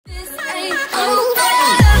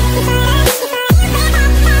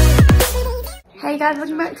guys,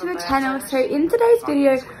 welcome back to the channel. So in today's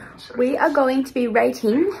video we are going to be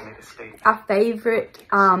rating our favourite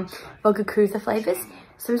vodka cruiser flavours.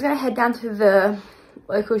 So I'm just going to head down to the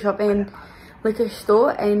local shopping liquor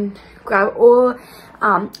store and grab all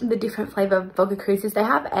the different flavour vodka cruisers they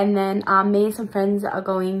have, and then me and some friends are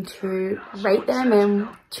going to rate them and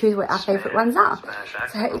choose what our favourite ones are.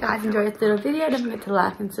 So I hope you guys enjoy this little video. Don't forget to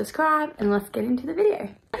like and subscribe, and let's get into the video.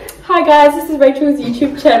 Hi guys, this is Rachel's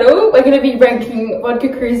YouTube channel. We're going to be ranking vodka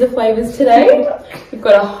cruiser flavours today. We've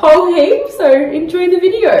got a whole heap, so enjoy the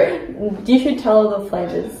video. You should tell all the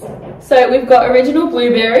flavours. So we've got original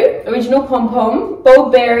blueberry, original pom-pom,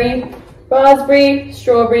 bold berry, raspberry,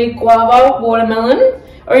 strawberry, guava, watermelon,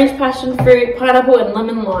 orange passion fruit, pineapple and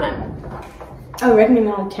lemon lime. Oh, ranking them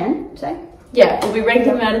out of 10, say? Yeah, we'll be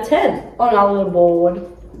ranking them out of 10. On our little board.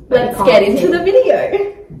 Let's get into the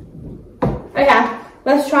video. Okay,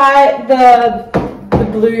 let's try the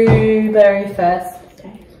blueberry first.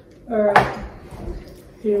 Okay. Alright.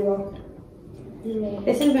 Here you go.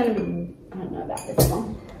 This is going to be, I don't know about this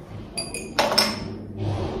one.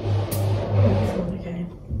 Okay.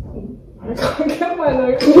 I can't get my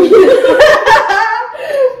nose.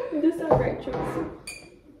 Just have Rachel's.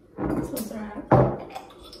 Smells alright.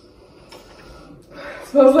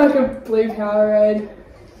 Smells like a blue Powerade.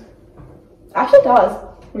 Actually does.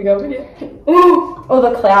 We go with it. Ooh, all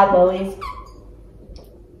the cloud lilies.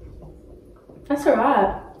 That's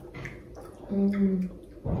alright.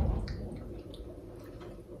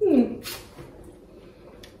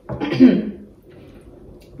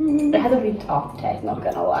 It has a bit aftertaste, not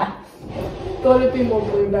gonna lie. Thought it'd be more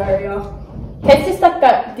blueberry. Tastes just like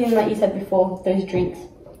that thing that you said before, those drinks.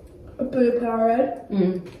 A blue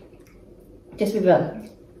Powerade. Just with a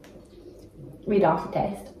weird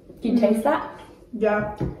aftertaste. Do you taste that?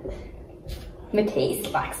 Yeah.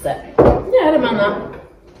 Matisse likes it. Yeah, I don't mind that.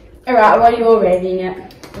 Alright, what are you all rating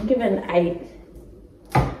it? I'll give it an 8.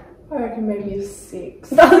 I reckon maybe a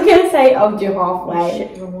 6. I was gonna say I'll do halfway.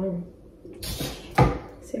 Shit, wrong one.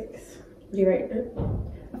 6. Do you rate it?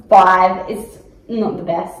 5 is not the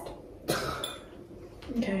best.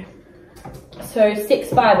 Okay. So 6,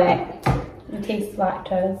 5, 8. Matisse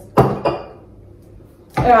lactose.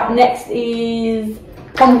 Alright, next is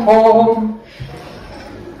pom pom.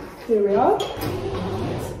 Here we are.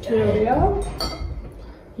 Here we are.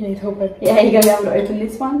 You need to open. Yeah, you're gonna be able to open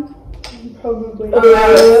this one. Probably.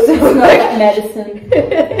 It's like medicine.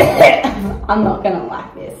 I'm not gonna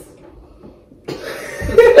like this.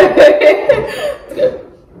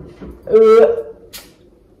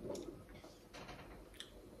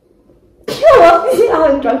 I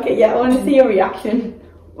haven't drunk it yet. I want to see your reaction.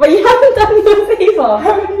 But you haven't done yours either.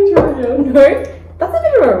 Haven't you tried it? No, that's a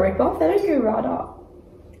bit of a rip-off. They don't go right up.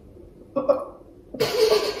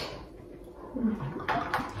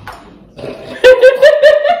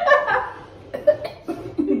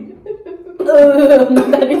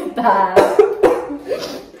 That is bad.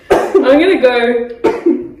 I'm gonna go,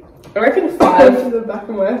 I reckon 5. To the back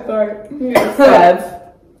of my throat. Yeah, 5.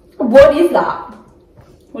 What is that?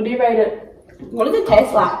 What do you rate it? What does it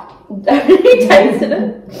taste like? Have you tasted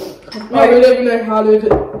it? I don't even know how to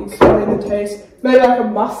explain the taste. Maybe like a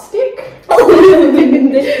mustic?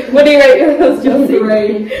 What do you rate yours, Josie?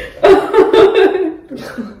 3.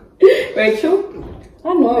 Rachel? I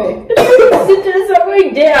don't know. It's not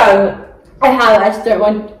going down. I have, I just don't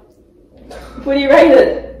want What do you rate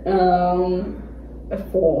it? a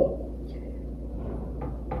 4.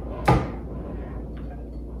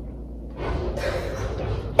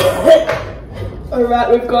 Alright,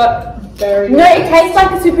 we've got berry. No, it tastes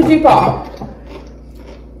like a super duper.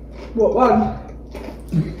 What one?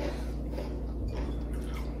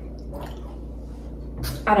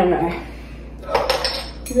 I don't know.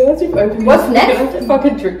 You realize you've opened What's this? next? I have to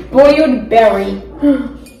fucking drink. Boiled berry.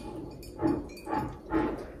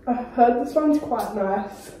 I've heard this one's quite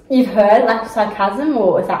nice. You've heard like sarcasm,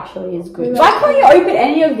 or it's actually is good. Yeah. Why can't you open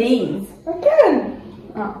any of these? Again!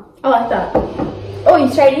 Oh, I like that. oh, you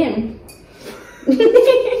straight in.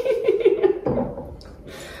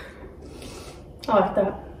 I like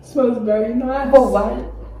that. Smells very nice. Oh, what?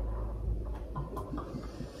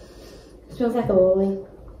 Smells like a lily.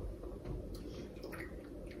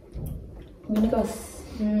 I'm gonna go.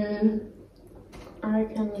 I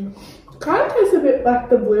reckon. Kind of tastes a bit like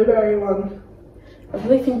the blueberry one. I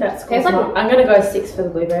really think that's cool. It's like- I'm gonna go 6 for the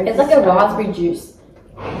blueberry. It's like a raspberry juice.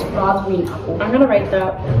 Raspberry and apple. I'm gonna rate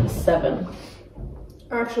that 7.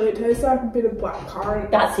 Actually, it tastes like a bit of blackcurrant.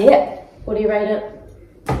 That's it. What do you rate it?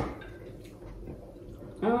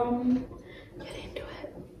 Get into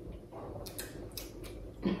it.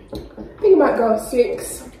 I think I might go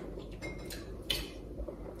 6.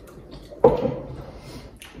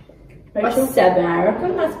 Like 7, I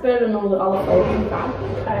reckon. That's better than all the other flavours we've had.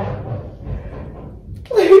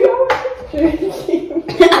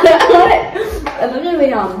 I don't really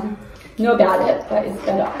know about it, but it's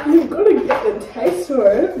better. You've got to get the taste for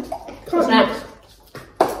it. What's next?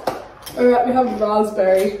 Alright, we have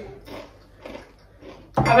raspberry.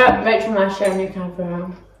 How about Rachel and I share a new kind for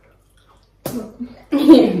her?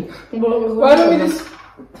 Why don't we just...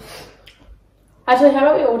 Actually, how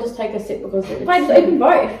about we all just take a sip because it's... Wait, just open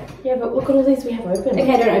both. Yeah, but look at all these we have open.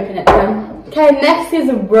 Okay, don't open it then. Okay, next is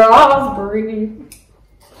raspberry.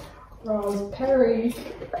 Raspberry.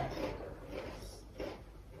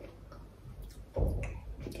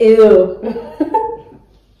 Ew.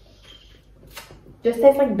 Just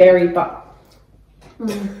tastes like berry, but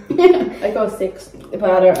I got 6.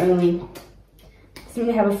 butter only. Doesn't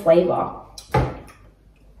really have a flavour.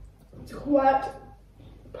 It's quite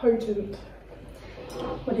potent.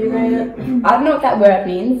 What do you rate it? I don't know what that word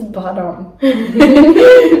means, but What do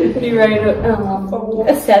you rate it?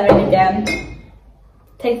 a 7 again.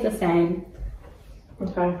 Tastes the same.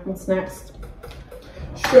 Okay, what's next?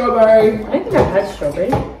 Strawberry. I don't think I've had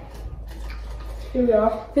strawberry. Here we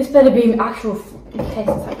are. This better be an actual. It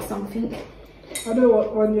tastes like something. I know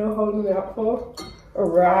what one you're holding it out for.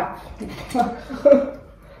 Right.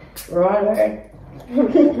 Right.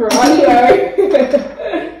 Right.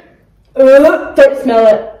 Don't smell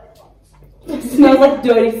it. It smells like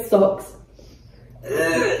dirty socks. I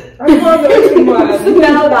can't open mine.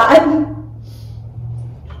 Smell that.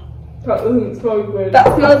 That doesn't smell good.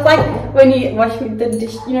 That smells like when you wash the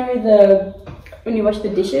dish. You know when you wash the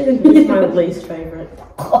dishes and This is my least favourite.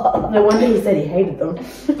 No wonder he said he hated them.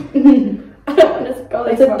 I don't want to smell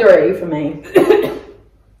It's this a one. 3 for me.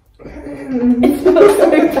 It smells so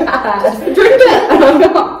bad. Drink it.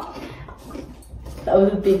 That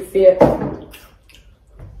was a big sip.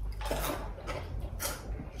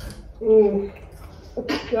 Mm.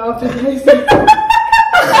 You have to taste it.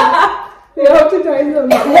 You have to taste it.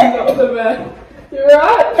 That's not the best. You're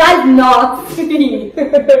right. That's nasty.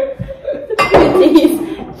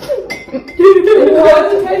 It wants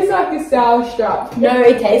to taste like a sour strap. No,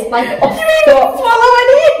 it tastes like stop. Swallow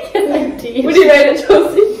it. Would you rate it,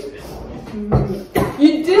 Chelsea?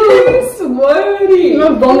 You did sweaty. I'm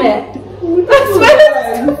gonna vomit. I swear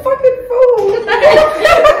I'm fucking full.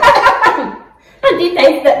 I did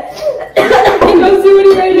taste it. Chelsea, what do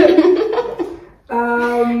you rate it?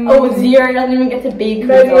 Oh, 0 doesn't even get to be.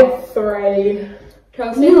 Maybe a 3.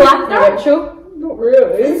 Chelsea? You like that? Rachel? Not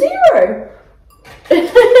really. 0.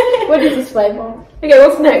 What is this flavour? Okay,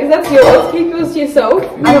 what's next? That's yours. Keep yours to yourself.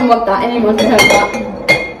 I don't want that. Anyone can have that.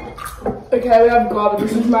 Okay, we have guava.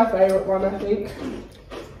 This is my favourite one, I think.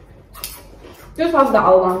 Just pass the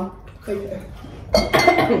other one. Okay.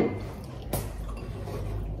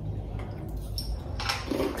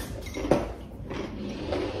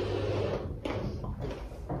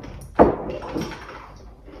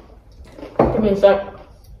 Give me a sec.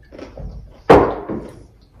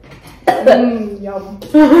 Yum.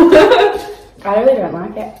 I really don't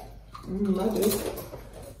like it. I do.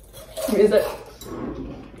 What is it?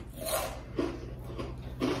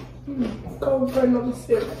 Go for another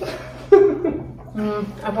sip.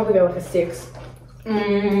 I'll probably go with a 6.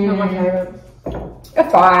 Not my favourite. A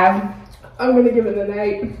 5. I'm gonna give it an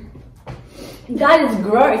 8. That is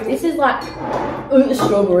gross. This is like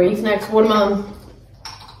strawberries. Next, watermelon.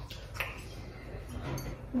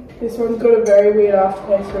 This one's got a very weird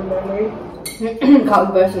aftertaste from memory.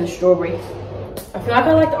 Can't be worse than a strawberry. I feel like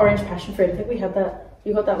I like the orange passion fruit. I think we had that.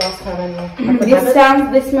 You got that last time, anyway.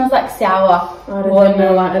 This smells like sour I don't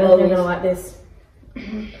watermelon. think you're gonna like this.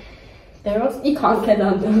 There else you can't get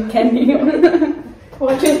under, can you?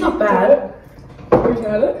 Well, actually, it's not bad. Have you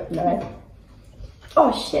had it? No.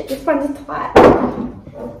 Oh shit! This one's tight.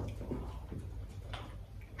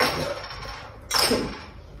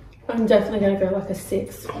 I'm definitely gonna go like a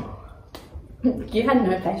 6. You had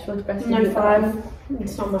no facial expression. No 5.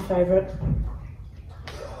 It's not my favourite.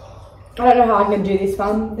 I don't know how I'm gonna do this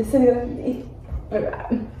one. This is gonna be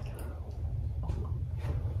alright.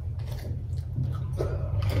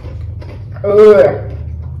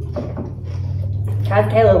 How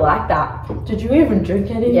did Taylor like that? Did you even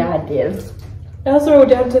drink any? Yeah, I did. Else we're all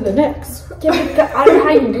down to the next. Yeah, but I don't know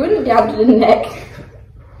how you do it down to the neck.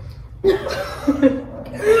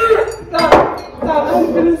 That has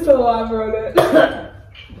a bit of saliva on it.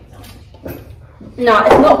 No,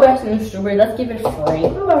 it's not worse than the strawberry. Let's give it a 3. I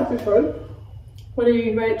like this one. What do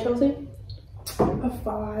you rate, Chelsea? A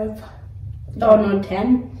 5. Oh no,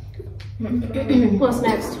 10. What's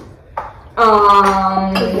next?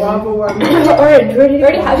 The guava one.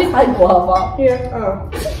 Already had just had guava. Yeah. Oh.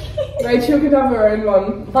 Rachel could have her own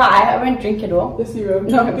one. Why? I won't drink it all. Yes, you will.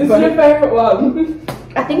 No, This is your favourite one.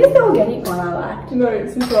 I think it's the organic one I liked. No,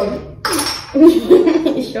 it's this one.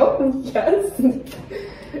 You sure? Yes.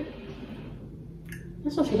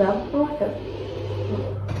 That's not too bad. I like it.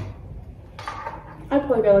 I'd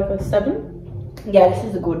probably go like a 7. Yeah, this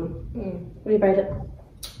is a good. What do you rate it?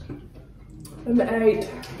 An 8.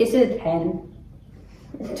 This is a 10.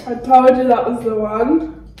 I told you that was the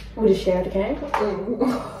one. We'll just share it, okay?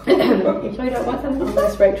 You sure you don't want something?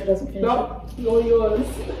 Unless Rachel doesn't finish it. Nope, all yours.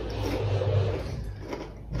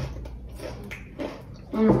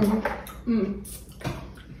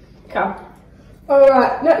 Okay.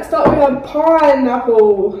 Alright, next up we have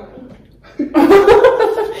pineapple.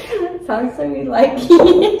 Sounds so like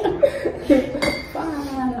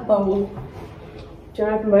pineapple. Do you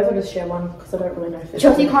want to open both or just share one? Because I don't really know if it's...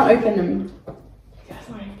 Chelsea can't open them. Yes,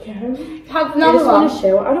 I can. Have I another just want one. to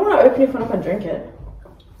share one. I don't want to open if I'm not going to drink it.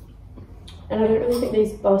 And I don't really think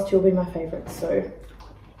these last two will be my favourites, so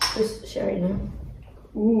just share it, you know.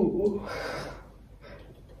 Ooh.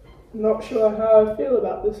 Not sure how I feel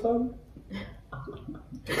about this one.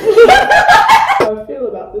 How I feel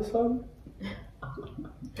about this one.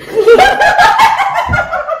 Why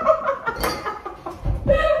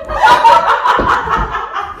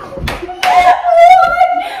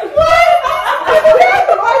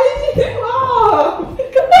did you laugh?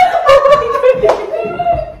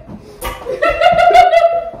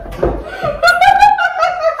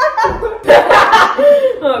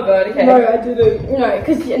 Oh god, okay. No, I didn't. No,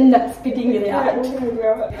 because you end up spitting it out.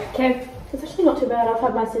 Okay, it's actually not too bad. I've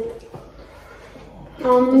had my sip.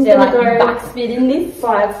 Is there like backspit in this?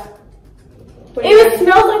 5. What do Ew, you it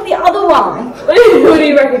smells like the other one. what do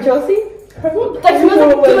you reckon, Chelsea? That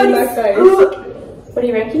smells like in my face. What are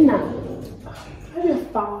you ranking that? Maybe a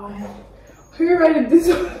 5. Who rated this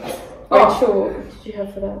one? Rachel, what did you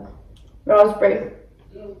have for that? Raspberry.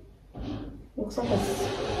 Looks like a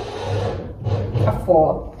A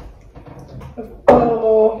 4.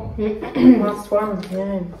 Oh. last one.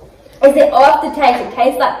 Yeah. Is it aftertaste? It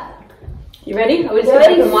tastes like You ready? Are we just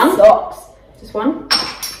dirty gonna open one? socks. Just one?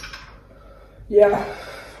 Yeah.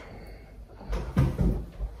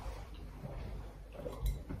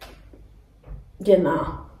 Yeah,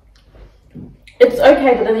 nah. It's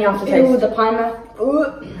okay, but then the aftertaste. Ew, the pineapple.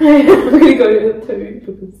 I'm gonna go to the 2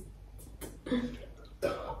 because.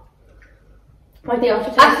 Like the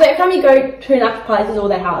aftertaste. Actually, every time you go to an after party, this is all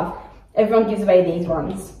they have. Everyone gives away these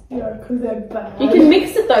ones. Yeah, because they're bad. You can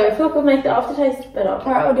mix it though. I feel like it'll make the aftertaste better.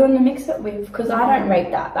 Alright, what do you want to mix it with? Because I don't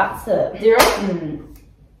rate that. That's a 0?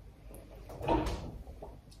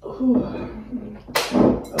 Ooh.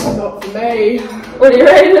 That's not for me. What do you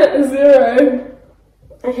rate it? 0.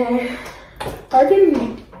 Okay. I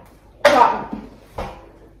can.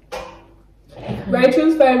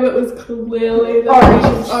 Rachel's favourite was clearly the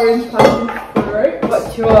orange passion fruit.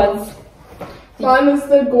 What's yours? Mine was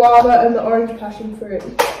the guava and the orange passion fruit.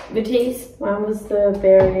 The teas. Mine was the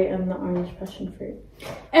berry and the orange passion fruit.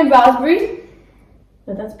 And raspberry.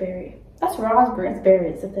 No, that's berry. That's raspberry. That's berry.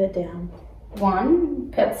 It's the 3rd down.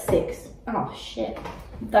 1. That's 6. Oh shit.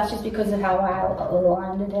 That's just because of how I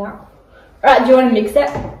lined it out. Alright, do you want to mix it?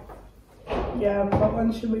 Yeah, what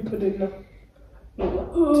one should we put in the?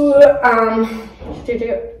 Should you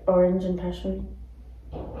do orange and passion?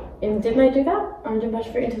 And didn't I do that? Orange and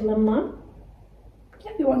passion fruit into lemon lime?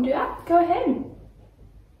 Yeah, if you want to do that, go ahead.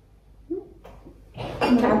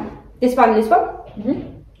 Okay. This one, this one.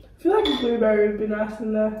 I feel like a blueberry would be nice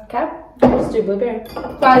in there. Okay. Let's do blueberry.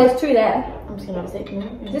 Right, there's 2 there. I'm just gonna have a sip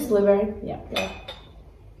now. Is this blueberry? Yeah.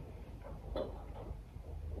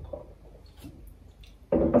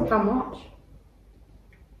 How much?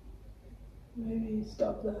 Maybe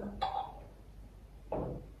stop there.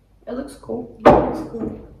 It looks cool. That's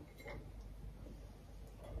cool.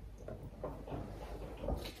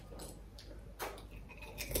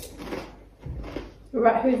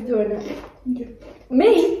 Right, who's doing it? Okay.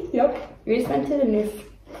 Me? Yep. You just went to the new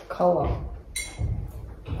colour.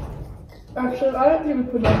 Actually, I don't think we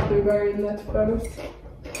put enough blueberry in there, to be honest.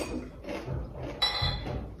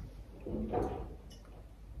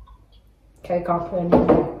 Okay, can't put any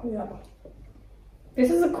more. Yeah. This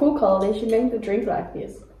is a cool colour. They should make the drink like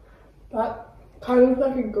this. That kind of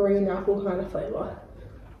like a green apple kind of flavour.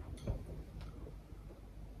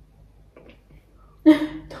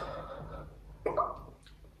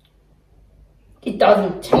 It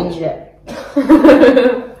doesn't change it.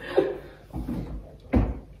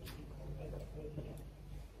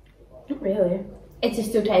 Not really. It just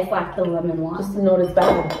still tastes like the lemon one. Just not as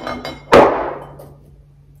bad.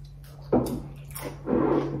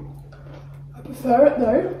 I prefer it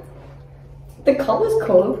though. The colour's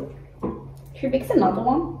cool. Should we mix another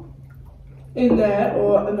one? In there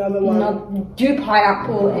or another one? No, do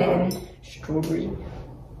pineapple and strawberry.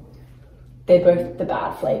 They're both the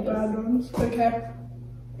bad flavours. Bad ones. Okay.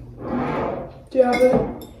 Do you have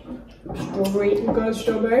it? Strawberry. You've got a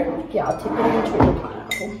strawberry? Yeah, I'll tip it into the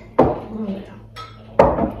pineapple.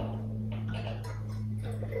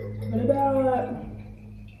 What about...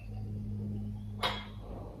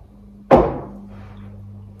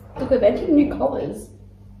 Look, we've entered new colours.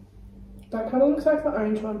 That kind of looks like the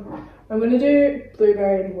orange one. I'm going to do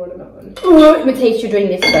blueberry and watermelon. Ooh, Matisse, you're doing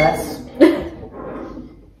this first.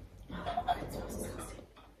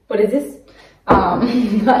 What is this? I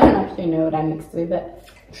don't actually know what I mixed with it.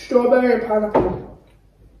 Strawberry and pineapple.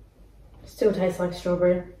 Still tastes like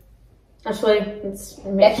strawberry. Actually, it's a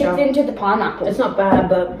Let's mixture. mix it into the pineapple. It's not bad,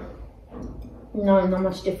 but no, not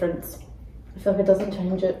much difference. I feel like it doesn't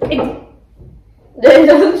change it. It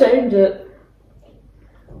doesn't change it.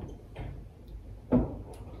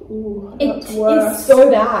 Ooh, It that's worse. is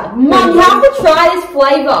so bad. Mum, you have to try this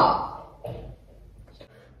flavour.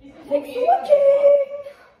 Thanks for watching.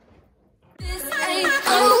 This ain't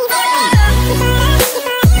over.